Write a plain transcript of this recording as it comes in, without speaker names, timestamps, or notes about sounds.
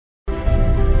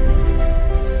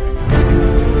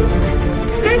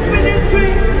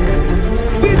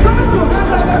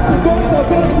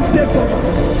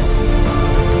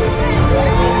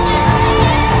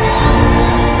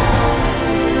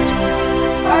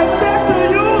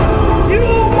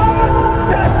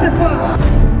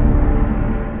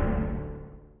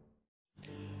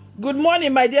Good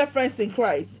morning, my dear friends in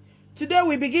Christ. Today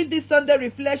we begin this Sunday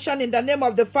reflection in the name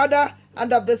of the Father,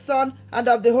 and of the Son, and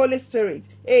of the Holy Spirit.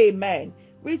 Amen.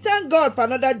 We thank God for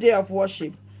another day of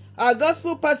worship. Our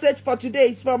gospel passage for today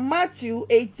is from Mathew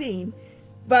 18,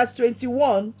 verse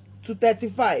 21 to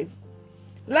 35.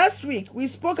 Last week, we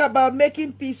spoke about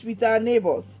making peace with our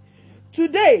neighbors.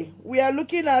 Today, we are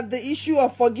looking at the issue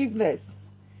of forgiveness.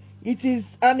 It is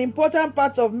an important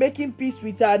part of making peace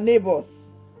with our neighbors.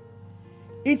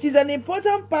 It is an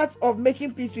important part of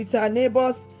making peace with our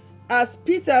neighbors, as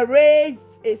Peter raised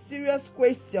a serious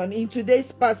question in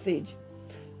today's passage.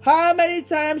 How many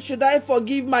times should I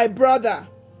forgive my brother?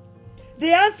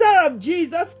 The answer of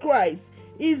Jesus Christ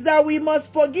is that we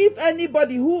must forgive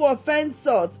anybody who offends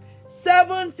us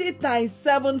 70 times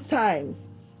 7 times.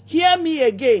 Hear me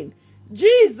again.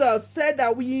 Jesus said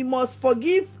that we must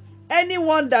forgive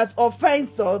anyone that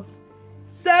offends us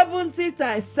 70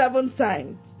 times 7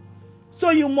 times. So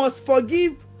you must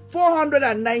forgive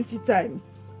 490 times.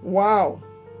 Wow.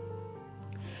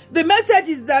 The message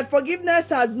is that forgiveness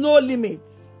has no limits.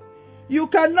 You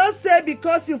cannot say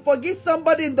because you forgive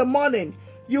somebody in the morning,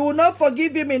 you will not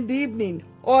forgive him in the evening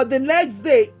or the next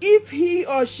day if he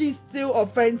or she still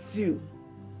offends you.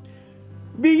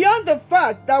 Beyond the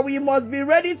fact that we must be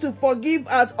ready to forgive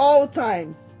at all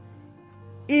times,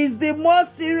 is the more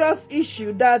serious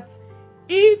issue that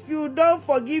if you don't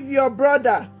forgive your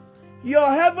brother,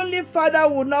 your heavenly Father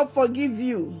will not forgive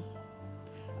you.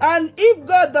 And if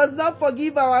God does not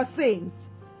forgive our sins,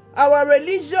 our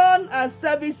religion and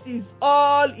service is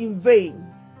all in vain.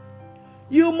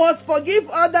 You must forgive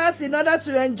others in order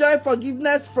to enjoy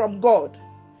forgiveness from God.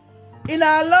 In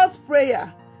our Lord's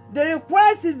Prayer, the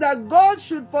request is that God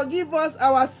should forgive us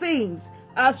our sins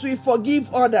as we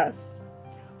forgive others.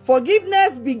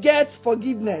 Forgiveness begets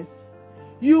forgiveness.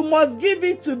 You must give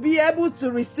it to be able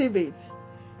to receive it.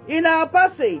 In our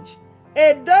passage,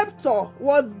 a debtor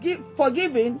was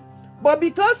forgiven, but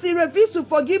because he refused to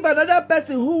forgive another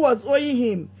person who was owing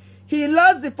him, he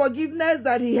lost the forgiveness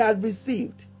that he had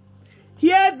received.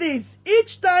 Hear this: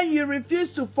 each time you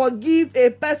refuse to forgive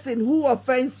a person who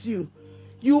offends you,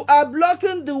 you are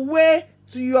blocking the way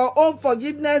to your own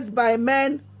forgiveness by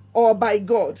men or by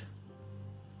God.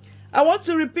 I want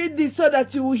to repeat this so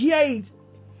that you will hear it.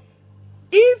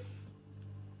 If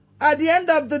at the end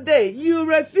of the day you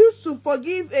refuse to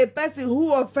forgive a person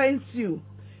who offends you,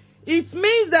 it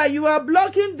means that you are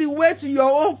blocking the way to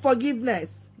your own forgiveness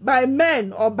by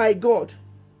men or by God.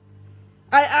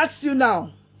 I ask you now,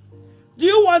 do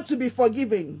you want to be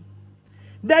forgiven?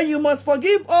 Then you must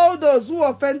forgive all those who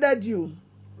offended you.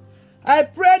 I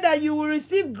pray that you will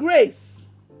receive grace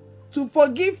to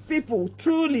forgive people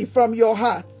truly from your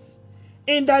hearts.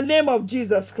 In the name of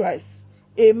Jesus Christ.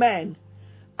 Amen.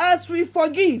 As we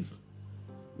forgive,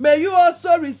 may you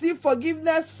also receive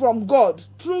forgiveness from God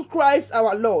through Christ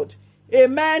our Lord.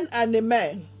 Amen and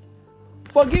amen.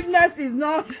 Forgiveness is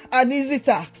not an easy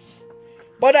task,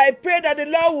 but I pray that the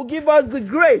Lord will give us the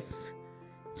grace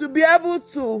to be able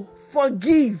to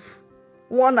forgive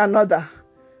one another.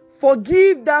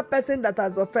 Forgive that person that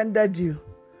has offended you.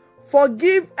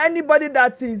 Forgive anybody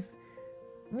that is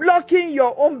blocking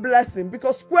your own blessing,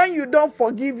 because when you don't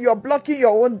forgive, you're blocking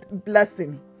your own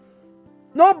blessing.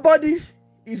 Nobody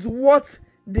is worth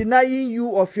denying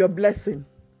you of your blessing.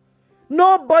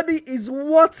 Nobody is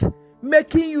worth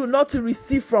making you not to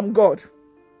receive from God.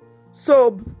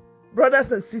 So,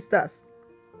 brothers and sisters,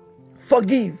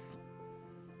 forgive.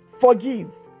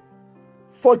 Forgive.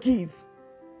 Forgive.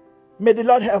 May the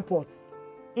Lord help us.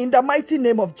 In the mighty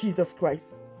name of Jesus Christ.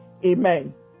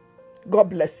 Amen. God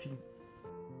bless you.